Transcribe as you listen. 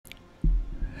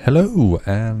Hello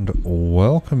and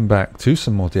welcome back to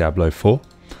some more Diablo 4.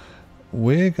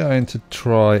 We're going to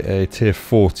try a tier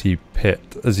 40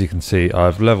 pit. As you can see,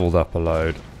 I've leveled up a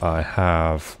load. I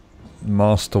have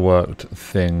masterworked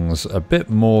things a bit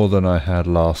more than I had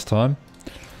last time.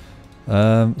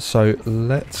 So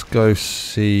let's go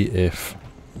see if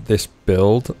this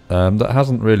build, that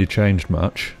hasn't really changed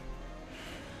much,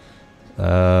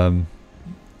 can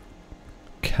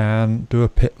do a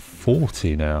pit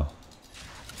 40 now.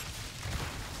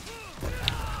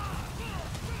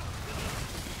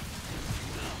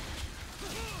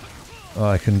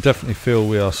 I can definitely feel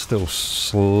we are still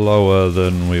slower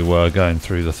than we were going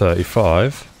through the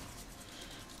 35.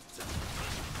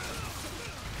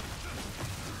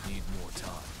 Need more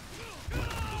time.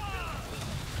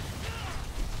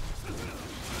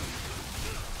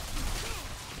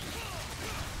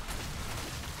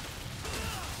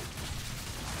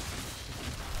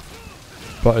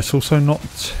 But it's also not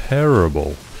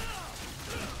terrible.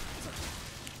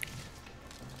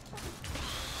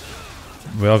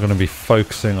 We are going to be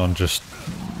focusing on just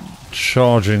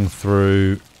charging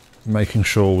through, making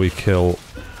sure we kill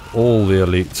all the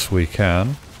elites we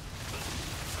can.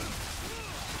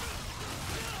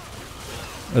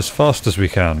 As fast as we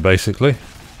can, basically.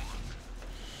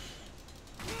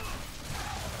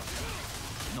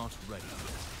 Not ready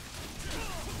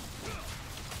yet.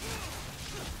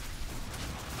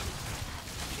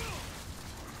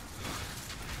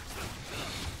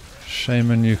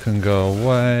 Shaman, you can go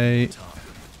away.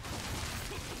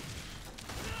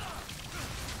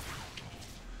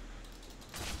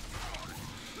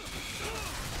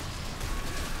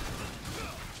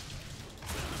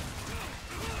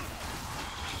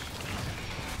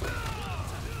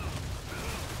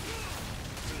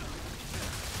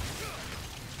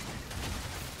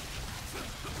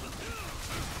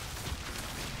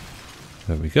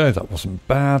 There we go, that wasn't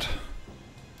bad.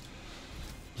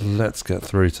 Let's get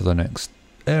through to the next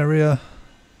area.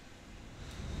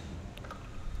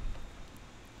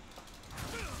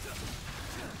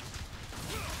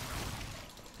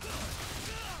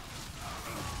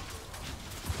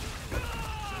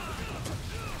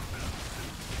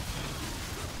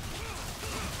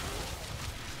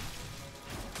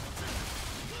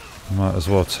 Might as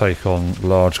well take on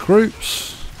large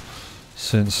groups,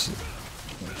 since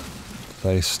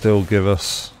they still give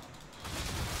us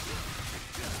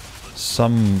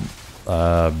some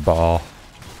bar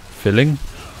filling.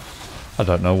 I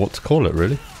don't know what to call it,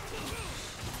 really.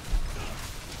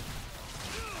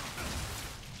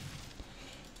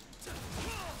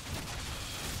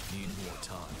 Need more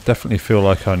time. Definitely feel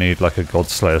like I need like a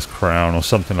Godslayer's crown or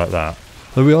something like that.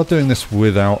 Though we are doing this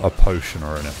without a potion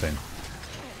or anything.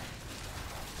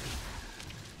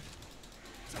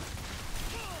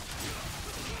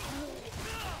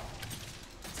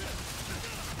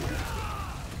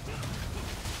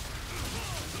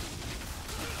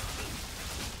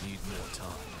 Need more time.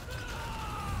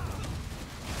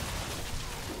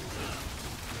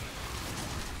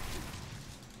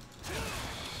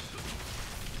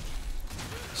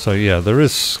 So yeah, there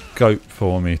is scope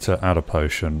for me to add a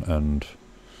potion and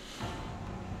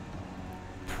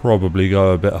probably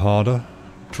go a bit harder.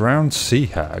 Drowned Sea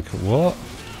Hag, what?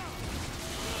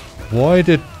 Why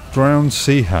did Drowned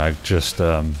Sea Hag just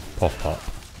pop up?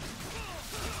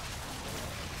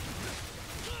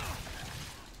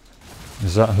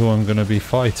 Is that who I'm going to be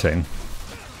fighting?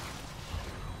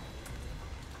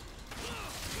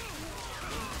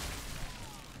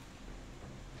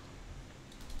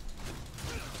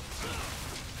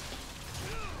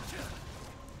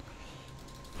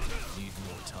 Need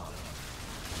more time.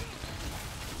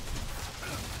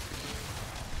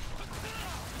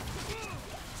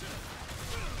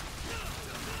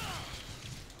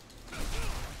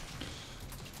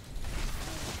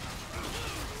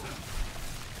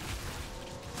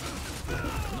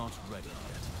 Not ready yet.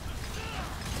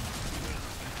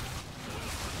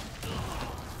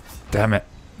 Damn it.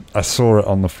 I saw it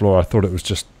on the floor. I thought it was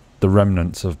just the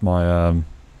remnants of my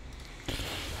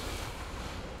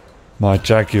my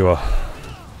Jaguar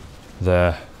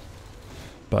there.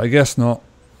 But I guess not.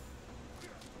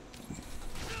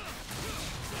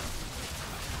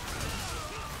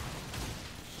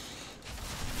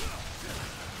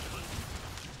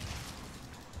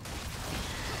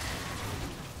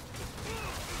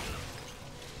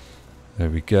 There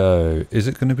we go. Is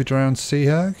it going to be Drowned Sea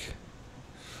Hag?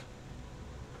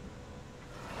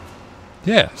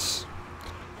 Yes.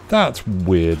 That's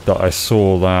weird that I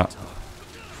saw that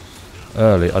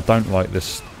early. I don't like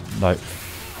this like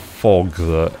fog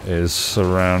that is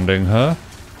surrounding her.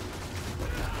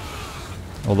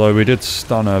 Although we did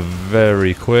stun her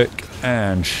very quick.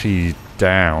 And she's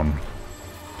down.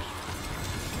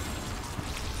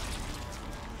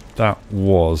 That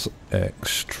was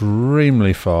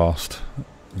extremely fast.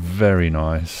 Very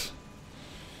nice.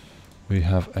 We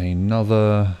have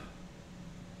another...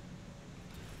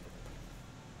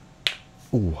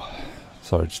 Ooh.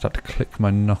 Sorry, I just had to click my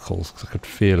knuckles because I could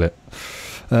feel it.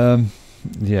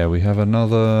 Yeah, we have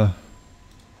another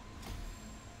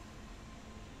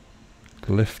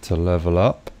glyph to level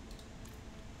up.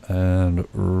 And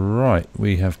right,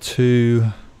 we have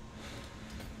 2.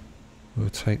 We'll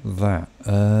take that.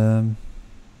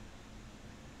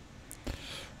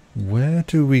 Where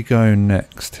do we go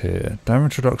next here?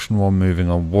 Damage reduction while moving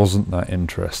I wasn't that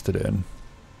interested in.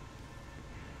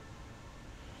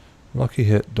 Lucky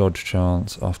hit, dodge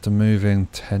chance after moving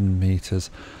 10 meters.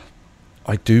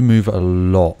 I do move a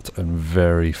lot and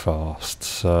very fast,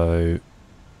 so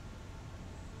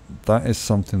that is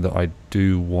something that I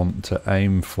do want to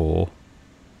aim for.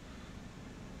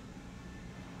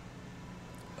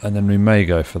 And then we may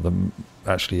go for the...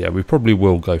 Actually, yeah, we probably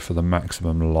will go for the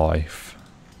maximum life.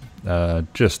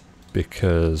 Just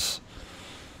because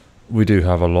we do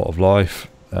have a lot of life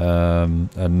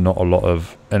and not a lot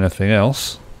of anything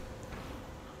else.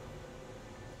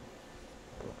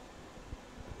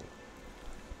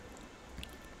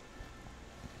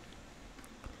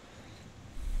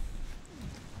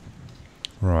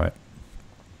 Right.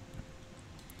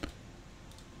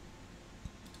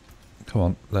 Come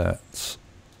on, let's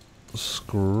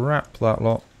scrap that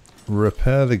lot.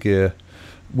 Repair the gear.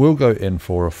 We'll go in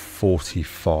for a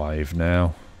 45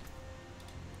 now.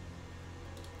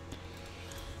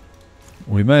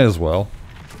 We may as well.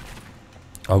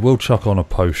 I will chuck on a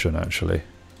potion actually.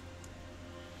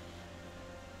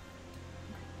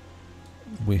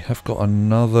 We have got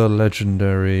another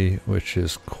legendary which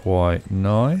is quite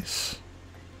nice.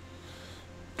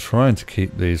 Trying to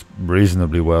keep these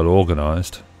reasonably well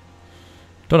organised.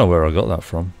 Don't know where I got that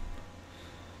from.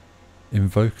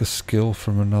 Invoke a skill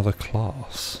from another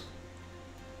class.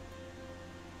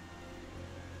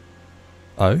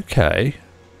 Okay.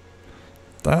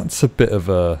 That's a bit of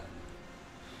a...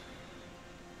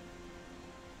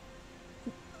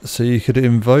 So you could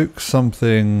invoke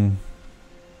something...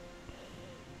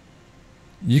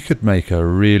 You could make a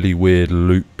really weird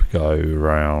loop go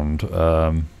round.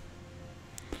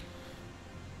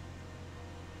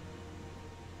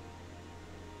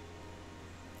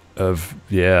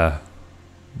 Yeah,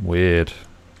 weird.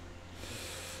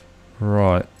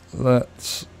 Right,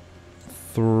 let's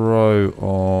throw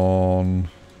on...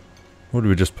 What do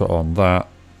we just put on? That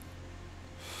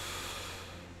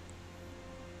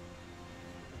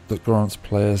grants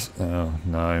players... Oh,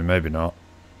 no, maybe not.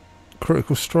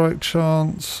 Critical strike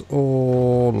chance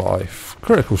or life?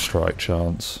 Critical strike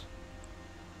chance.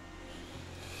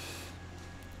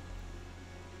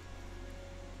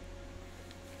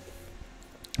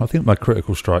 I think my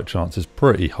critical strike chance is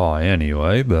pretty high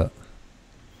anyway, but...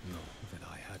 Know that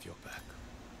I have your back.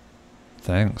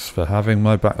 Thanks for having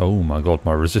my back. Oh my god,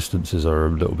 my resistances are a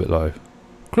little bit low.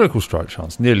 Critical strike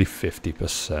chance, nearly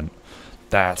 50%.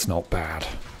 That's not bad.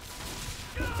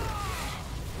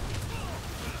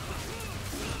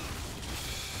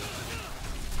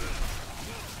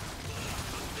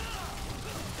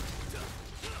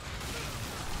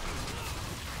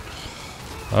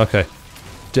 Okay.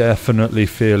 Definitely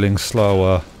feeling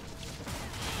slower.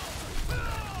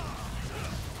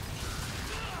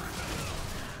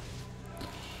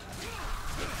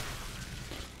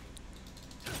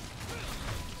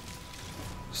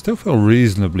 Still feel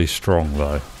reasonably strong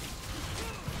though.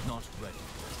 Not ready.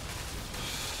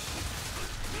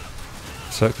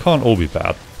 So it can't all be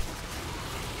bad.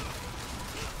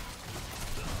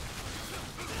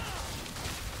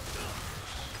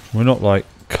 We're not like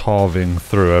carving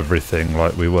through everything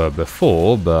like we were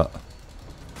before, but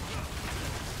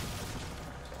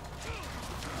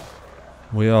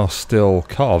we are still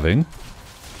carving.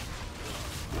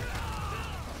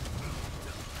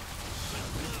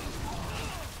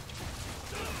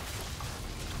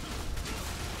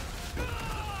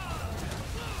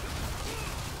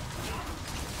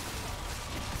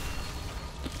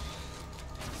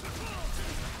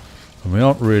 And we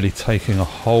aren't really taking a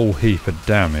whole heap of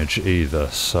damage either,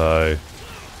 so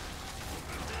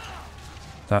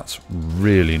that's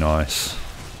really nice.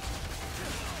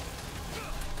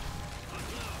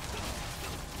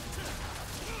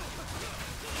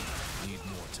 Need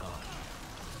more time.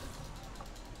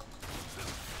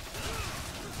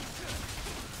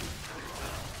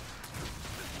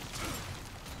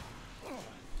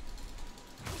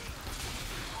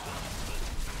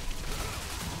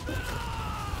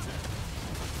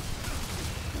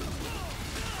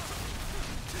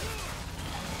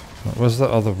 Where's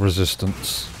that other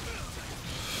resistance?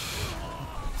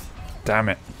 Damn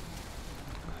it.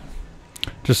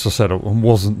 Just as I said, I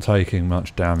wasn't taking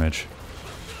much damage.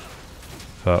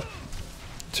 But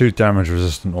 2 damage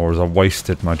resistant auras, I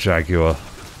wasted my Jaguar.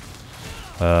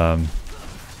 Not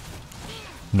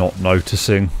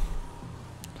noticing.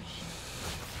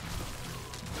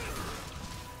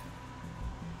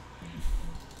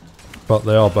 But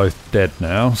they are both dead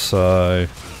now, so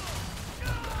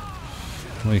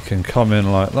we can come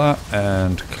in like that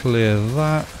and clear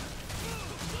that.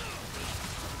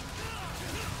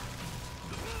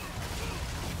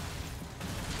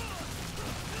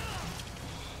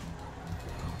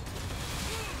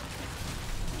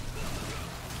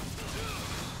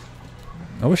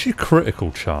 I wish your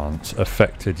critical chance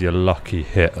affected your lucky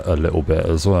hit a little bit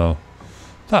as well.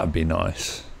 That'd be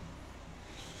nice.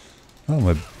 Oh,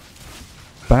 we're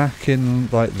back in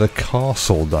like the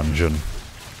castle dungeon.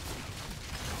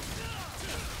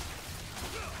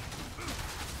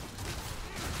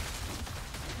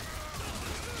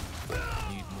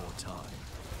 Need more time.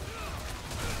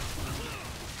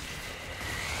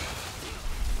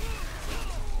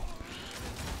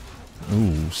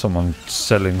 Ooh, someone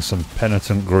selling some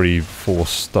Penitent Greave 4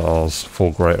 stars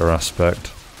for greater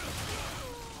aspect.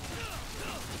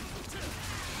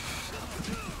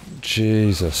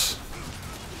 Jesus.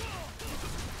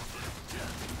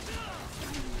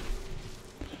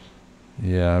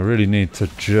 Yeah, I really need to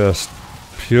just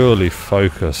purely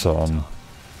focus on...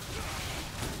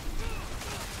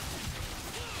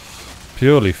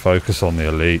 Purely focus on the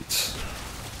elites.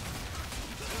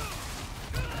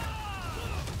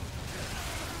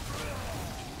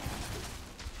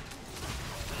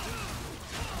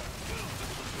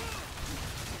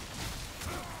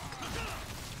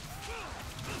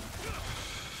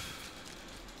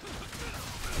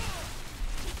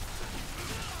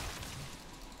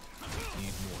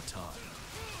 Need more time.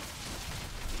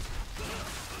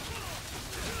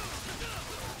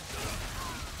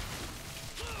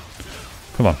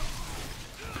 Come on.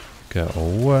 Get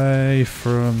away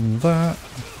from that.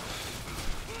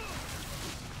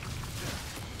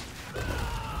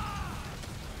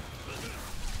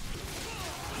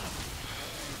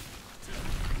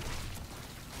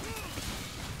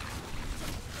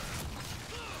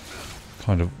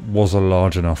 Kind of was a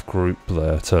large enough group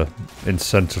there to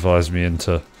incentivize me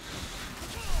into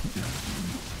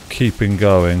keeping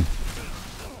going.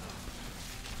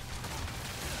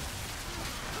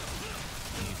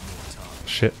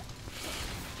 Shit.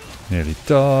 Nearly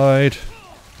died.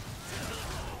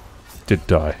 Did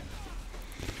die.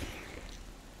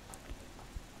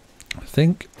 I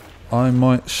think I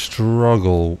might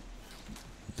struggle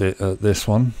this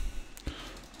one. I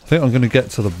think I'm going to get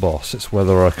to the boss. It's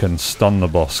whether I can stun the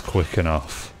boss quick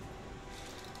enough.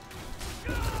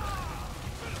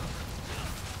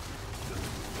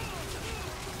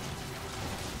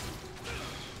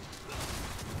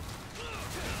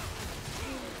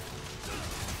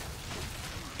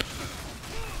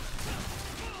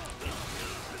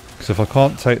 Because if I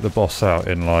can't take the boss out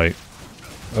in like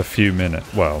a few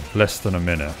minutes, well, less than a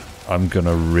minute, I'm going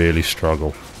to really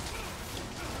struggle.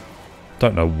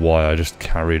 Don't know why I just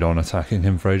carried on attacking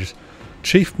him for ages.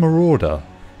 Chief Marauder.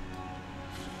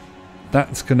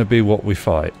 That's going to be what we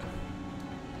fight.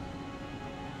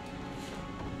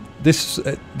 This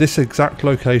exact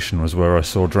location was where I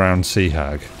saw Drowned Sea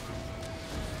Hag.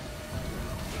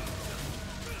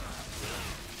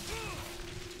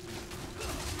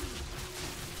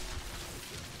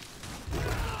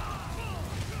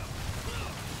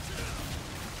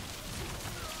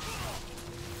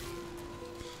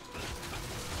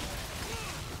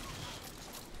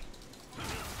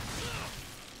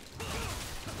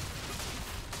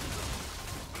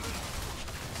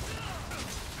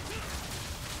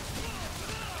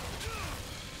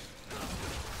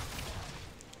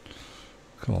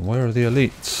 Come on, where are the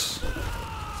elites?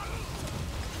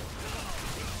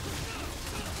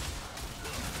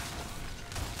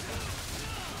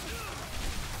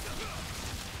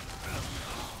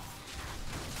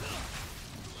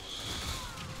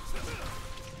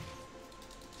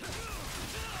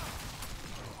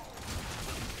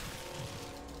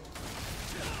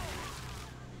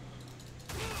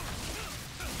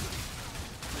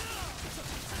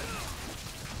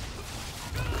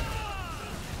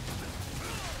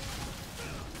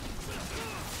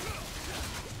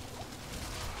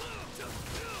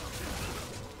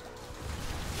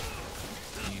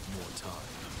 Need more time.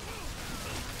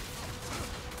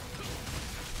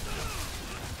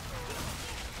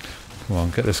 Come on,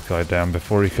 get this guy down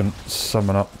before he can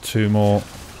summon up 2 more.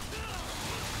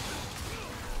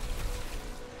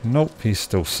 Nope, he's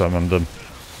still summoned them.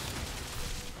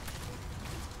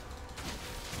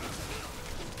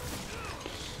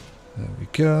 There we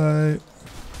go.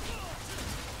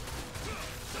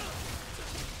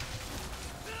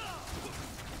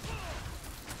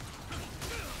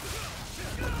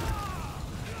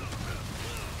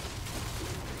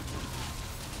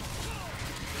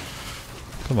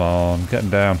 Come on, get him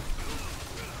down.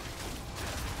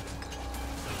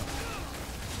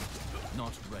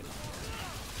 Not ready.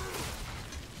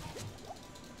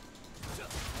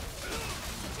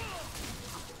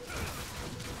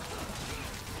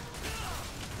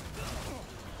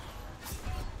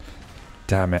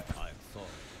 Damn it.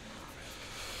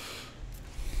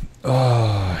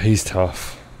 Oh, he's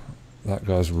tough. That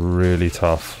guy's really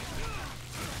tough.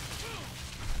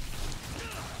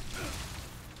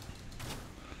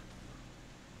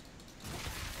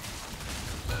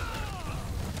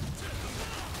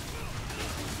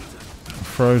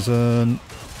 Frozen.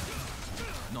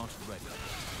 Not ready.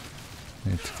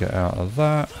 Need to get out of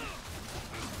that.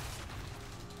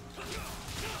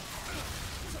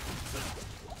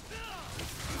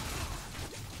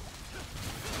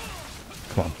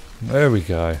 Come on. There we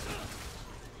go.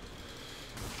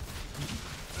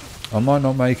 I might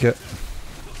not make it.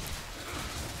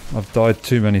 I've died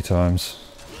too many times.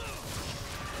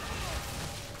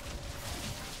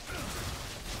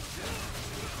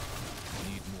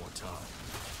 Need more time.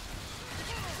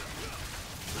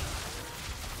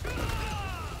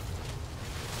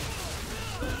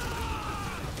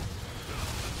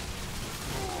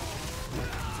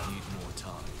 Need more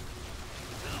time.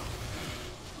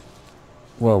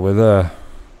 Well, we're there.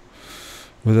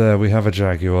 We're there. We have a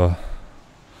Jaguar.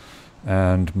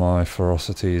 And my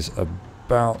ferocity's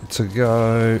about to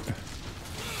go.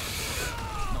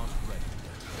 Not ready.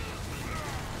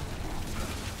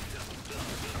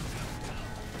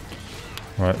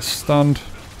 Right, stunned.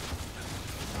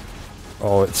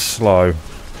 Oh, it's slow.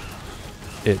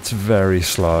 It's very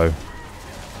slow.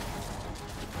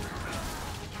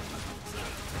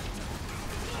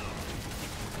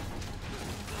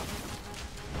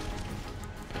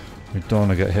 We don't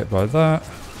want to get hit by that.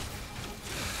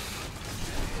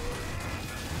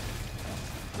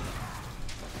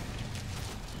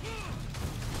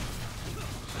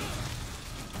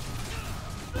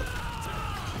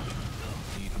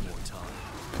 Need more time.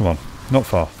 Come on, not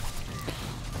far.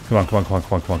 Come on, come on, come on,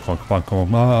 come on, come on, come on, come on,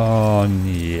 come on,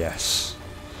 yes.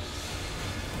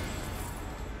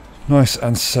 Nice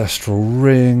ancestral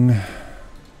ring.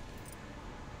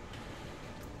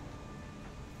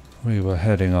 We were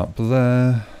heading up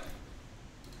there.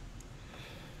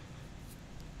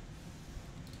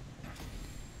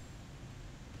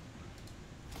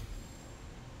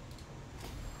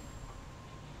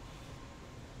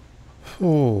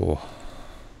 Oh.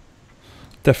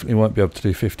 Definitely won't be able to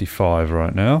do 55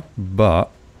 right now, but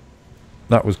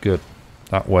that was good.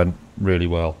 That went really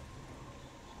well.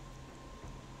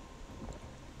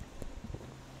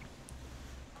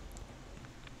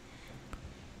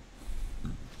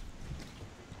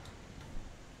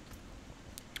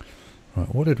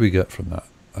 Right, what did we get from that?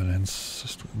 An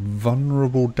ancestral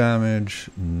vulnerable damage,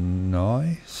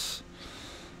 nice.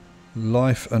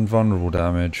 Life and vulnerable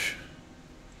damage.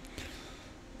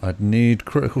 I'd need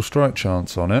critical strike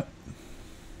chance on it.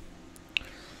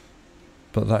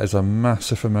 But that is a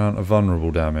massive amount of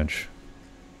vulnerable damage.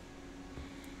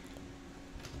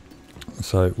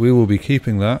 So we will be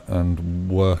keeping that and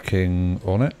working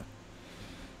on it.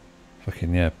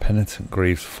 Fucking yeah, Penitent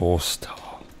Greaves 4-star.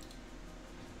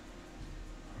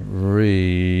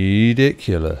 Ridiculous.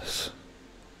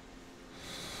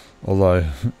 Although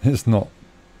it's not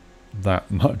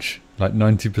that much, like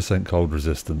 90% cold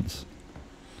resistance.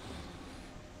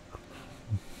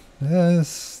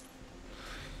 Yes.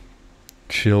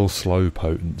 Chill slow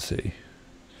potency.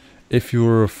 If you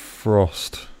were a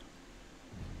frost,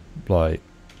 like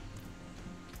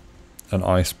an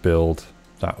ice build,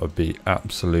 that would be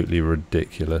absolutely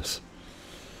ridiculous.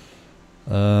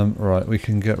 Right, we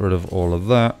can get rid of all of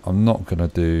that. I'm not going to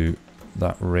do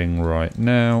that ring right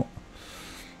now.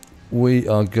 We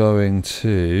are going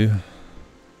to...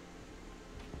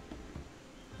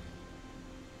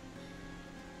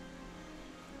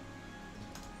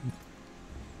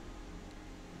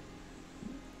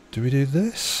 Do we do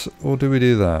this or do we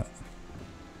do that?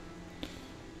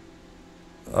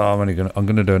 Oh, I'm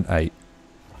gonna do an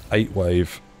 8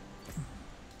 wave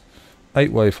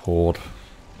horde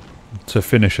to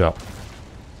finish up.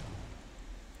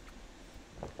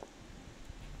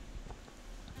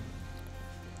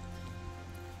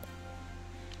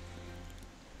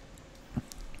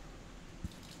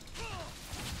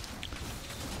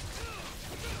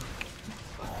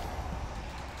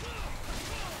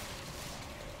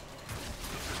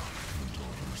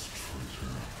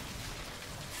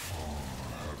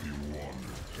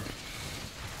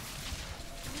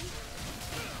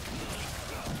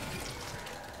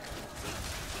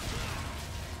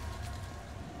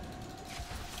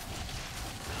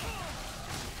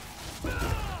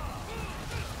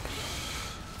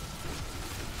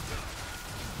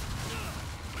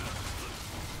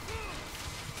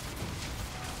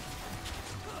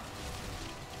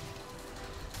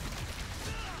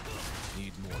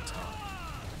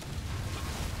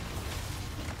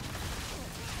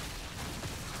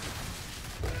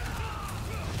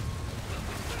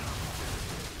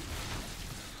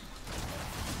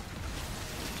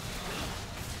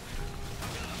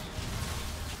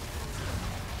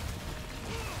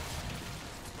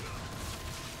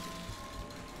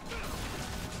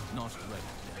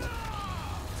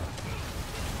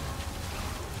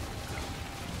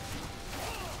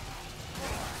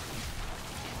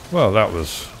 Well, that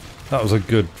was a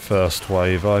good first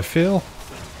wave, I feel.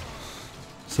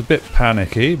 It's a bit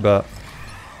panicky, but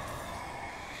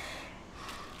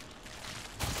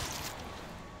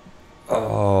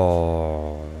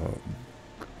oh,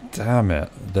 damn it.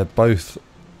 They're both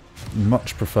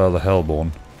much prefer the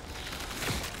Hellborn.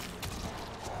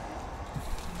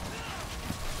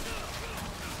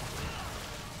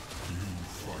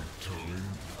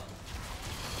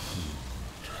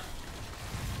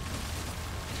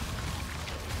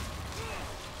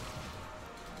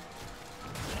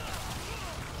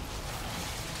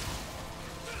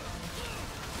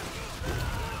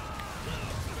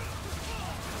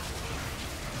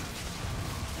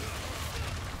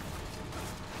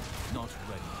 Not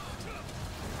ready.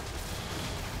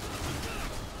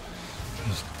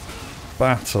 Just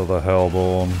batter the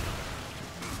Hellborn.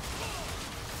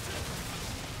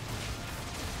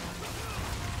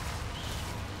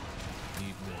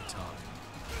 Need more time.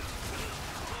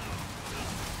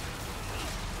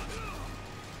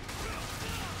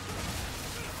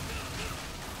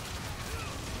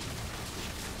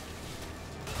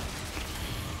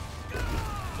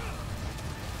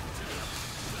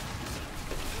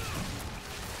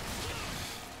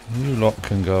 You lot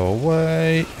can go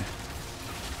away.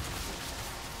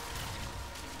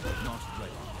 Not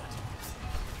ready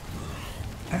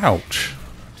yet. Ouch.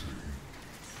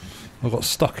 I got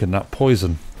stuck in that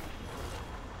poison.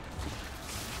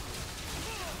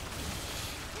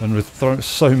 And with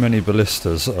so many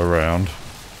ballistas around,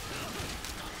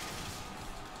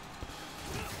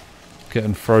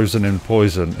 getting frozen in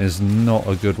poison is not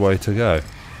a good way to go.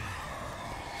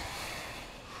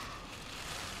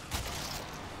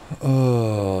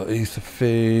 Oh, Ether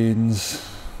Fiends.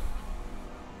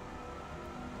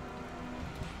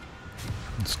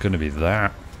 It's going to be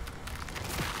that.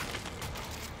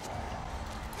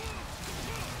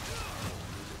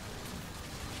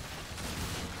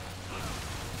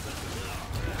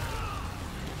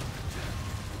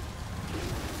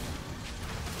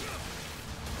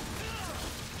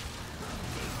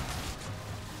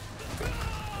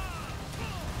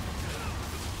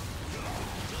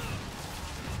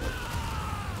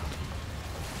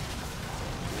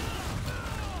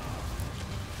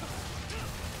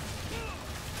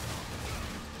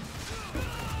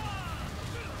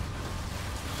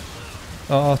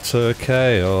 Utter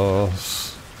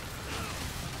chaos.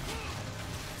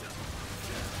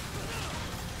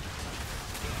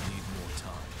 Need more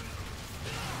time.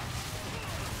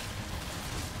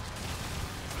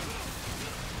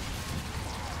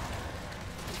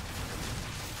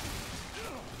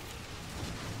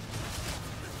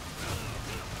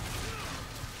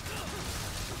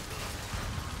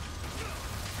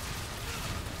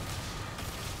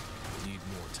 Need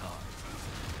more time.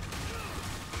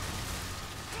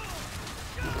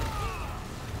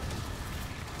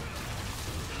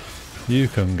 You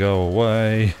can go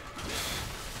away.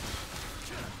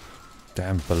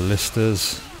 Damn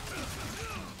ballistas.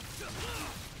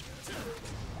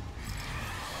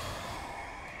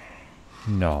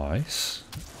 Nice.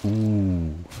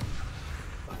 Ooh.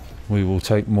 We will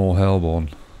take more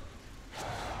Hellborn.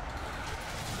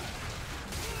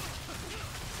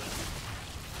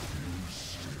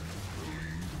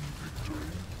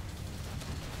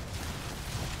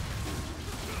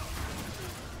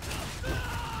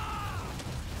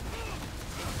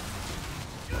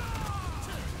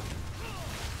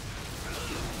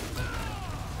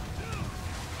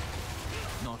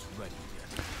 Not ready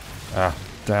yet. Ah,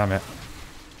 damn it.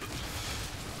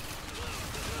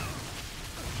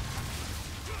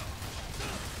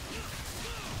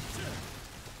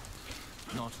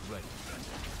 Not ready yet.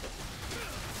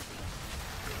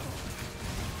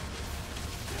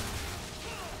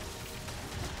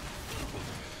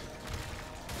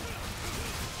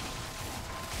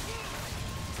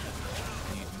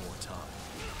 Need more time.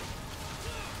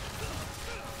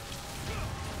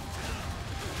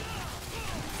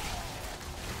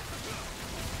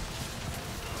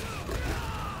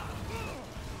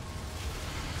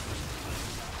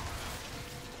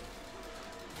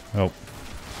 Oh.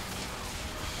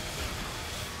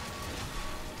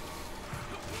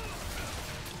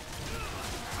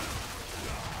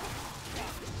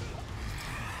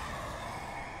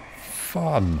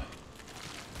 Fun.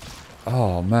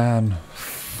 Oh man.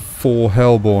 4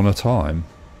 Hellborn a time.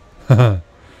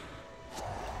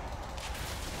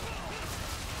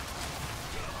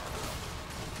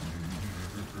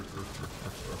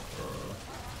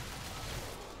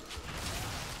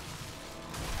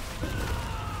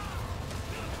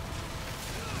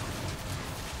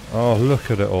 Oh, look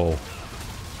at it all.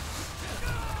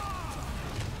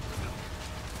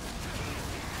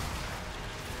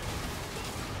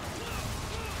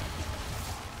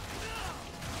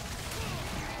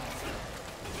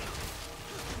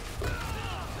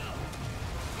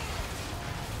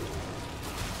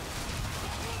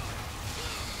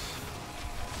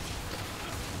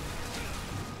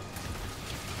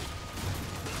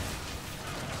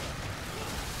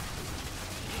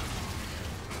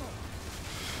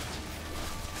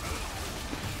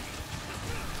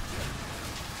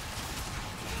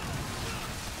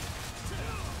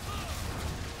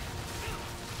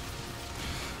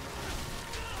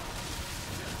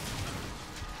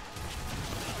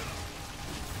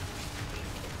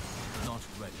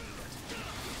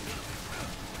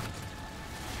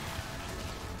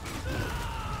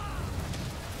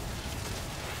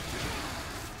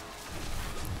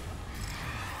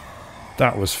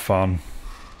 That was fun.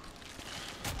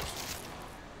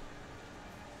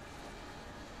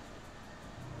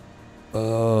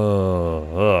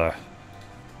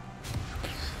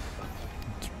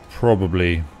 It's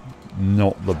probably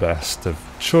not the best of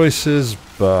choices,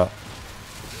 but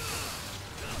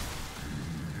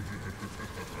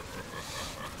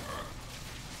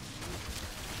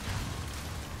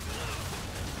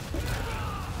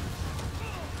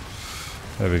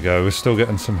there we go. We're still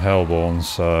getting some Hellborn,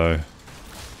 so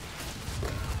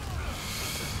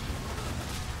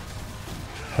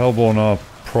Hellborn are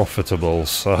profitable,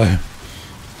 so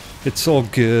it's all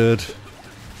good.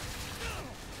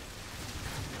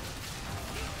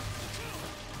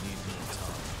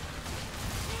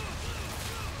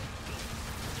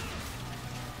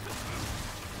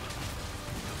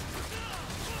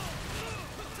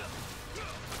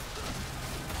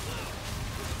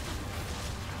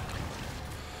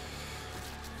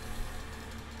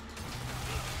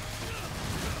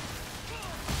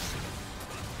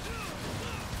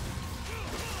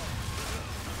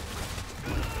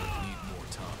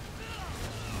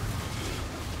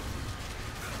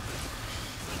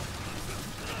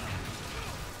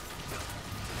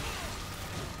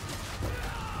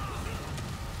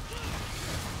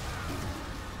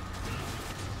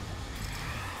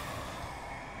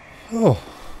 Oh,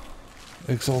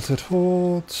 Exalted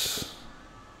Hordes.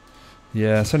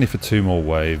 Yeah, it's only for 2 more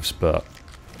waves, but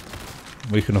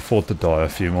we can afford to die a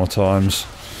few more times.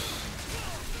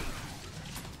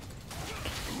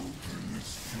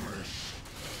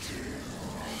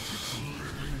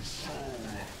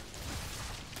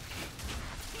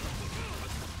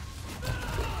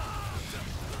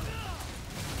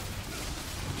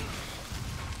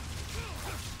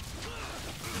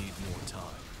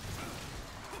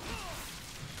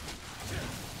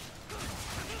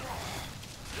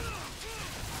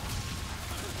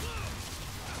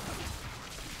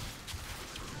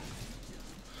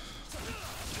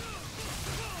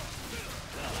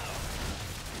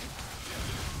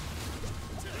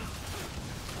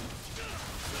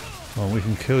 Well, we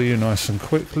can kill you nice and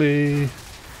quickly.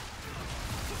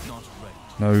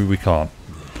 No, we can't.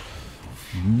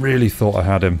 Really thought I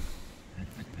had him.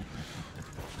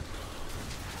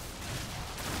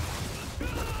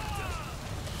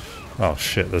 Oh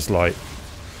shit, there's like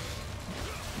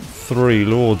 3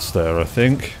 lords there, I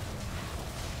think.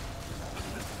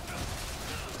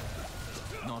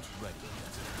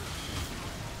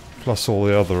 Plus all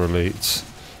the other elites.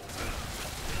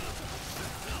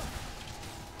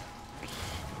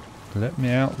 Let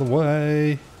me out the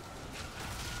way.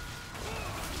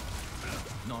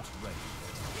 Not ready.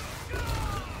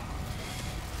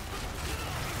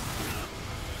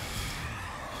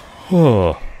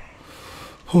 Oh.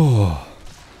 Oh.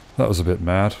 That was a bit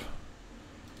mad.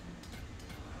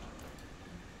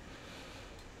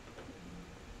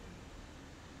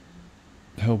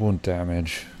 Hellborn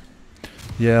damage.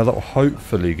 Yeah, that will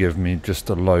hopefully give me just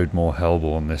a load more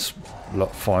Hellborn this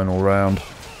final round.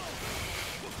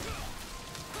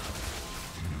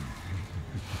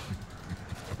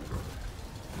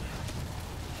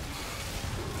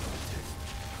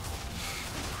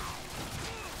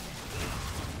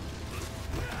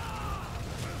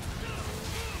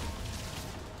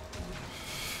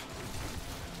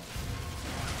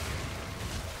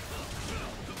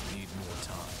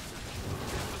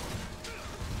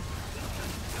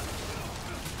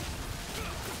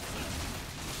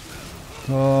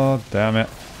 Oh, damn it.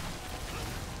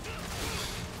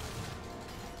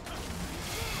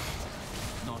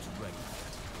 Not ready.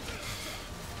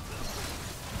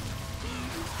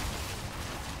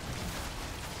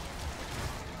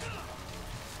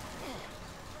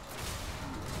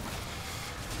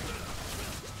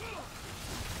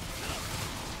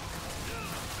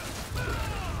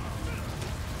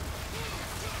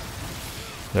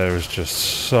 There is just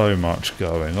so much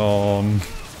going on.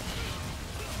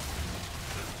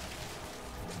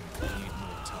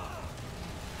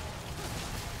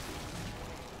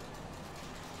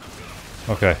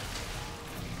 Okay.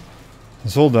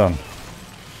 It's all done.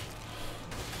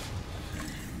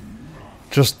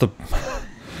 Just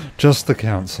the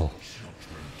council.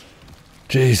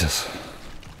 Jesus.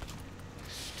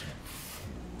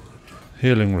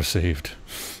 Healing received.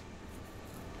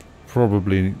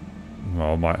 Probably,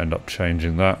 well, I might end up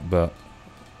changing that, but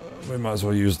we might as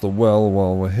well use the well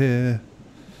while we're here.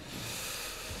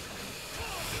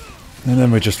 And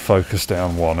then we just focus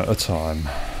down one at a time.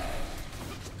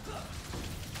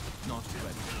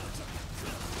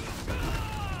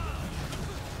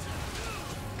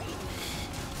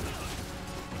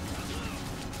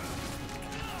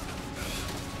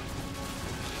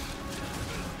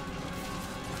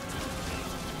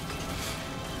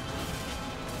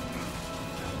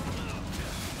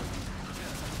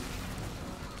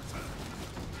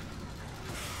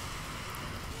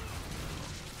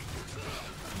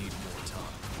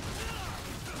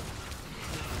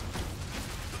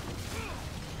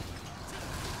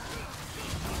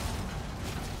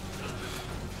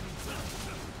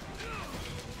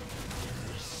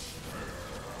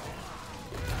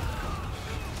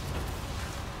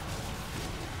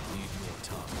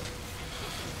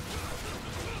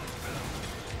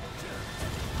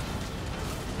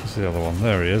 Where's the other one?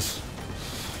 There he is.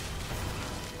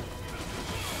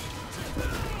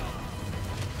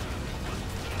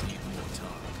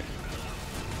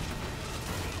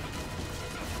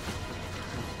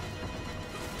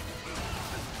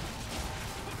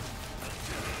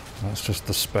 That's just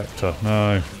the Spectre.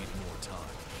 No.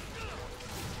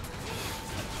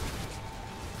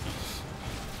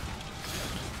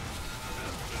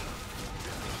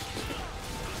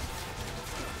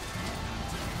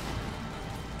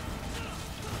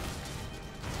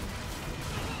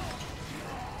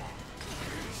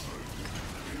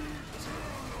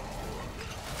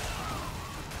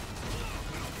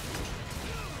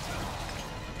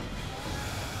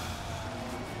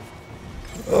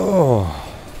 Oh.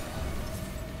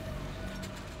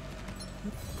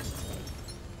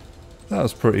 That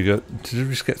was pretty good. Did we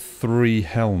just get 3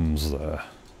 helms there?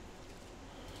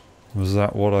 Was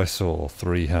that what I saw?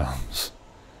 3 helms.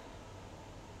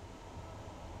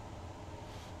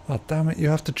 Oh damn it, you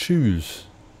have to choose.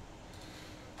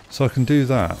 So I can do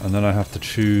that and then I have to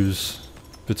choose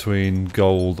between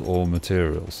gold or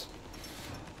materials.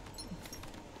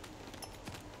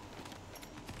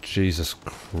 Jesus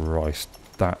Christ,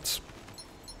 that's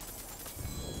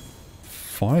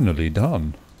finally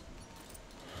done.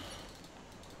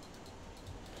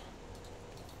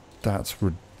 That's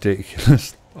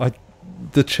ridiculous.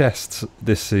 The chests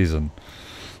this season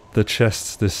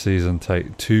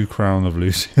take 2 Crown of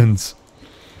Lucians.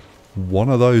 One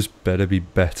of those better be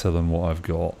better than what I've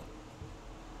got.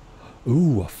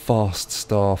 Ooh, a fast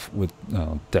staff with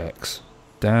Dex.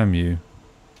 Damn you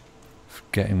for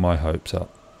getting my hopes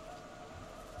up.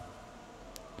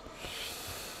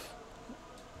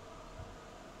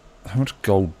 How much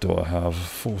gold do I have?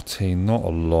 14, not a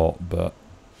lot, but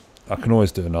I can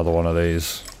always do another one of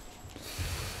these.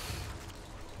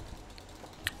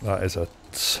 That is a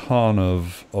ton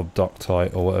of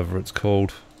ductite or whatever it's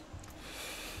called.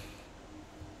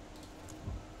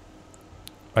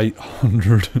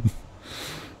 800.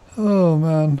 Oh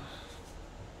man.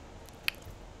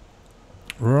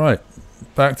 Right,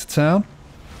 back to town.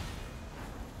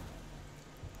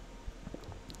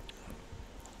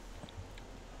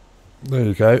 There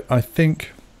you go. I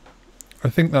think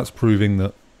that's proving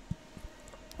that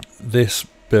this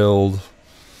build,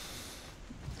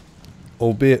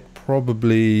 albeit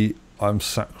probably I'm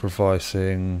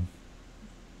sacrificing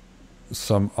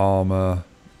some armor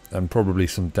and probably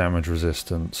some damage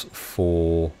resistance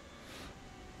for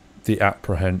the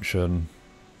apprehension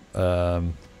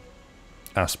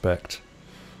aspect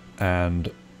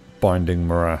and binding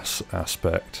morass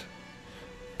aspect,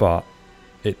 but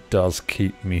it does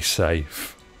keep me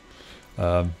safe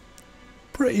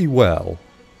pretty well.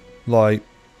 Like,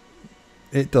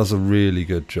 it does a really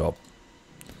good job.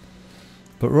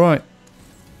 But right,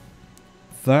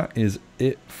 that is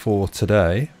it for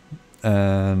today,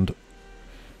 and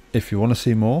if you want to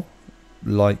see more,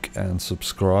 like and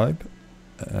subscribe.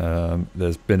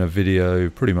 There's been a video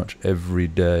pretty much every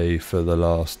day for the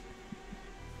last,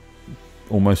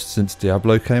 almost since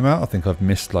Diablo came out. I think I've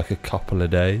missed like a couple of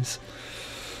days.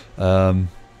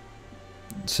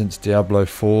 Since Diablo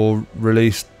 4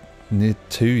 released near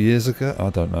 2 years ago,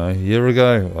 I don't know, a year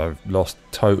ago, I've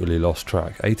totally lost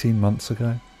track. 18 months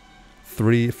ago,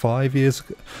 5 years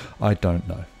ago, I don't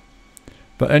know.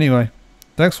 But anyway,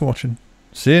 thanks for watching.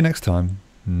 See you next time.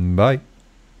 Bye.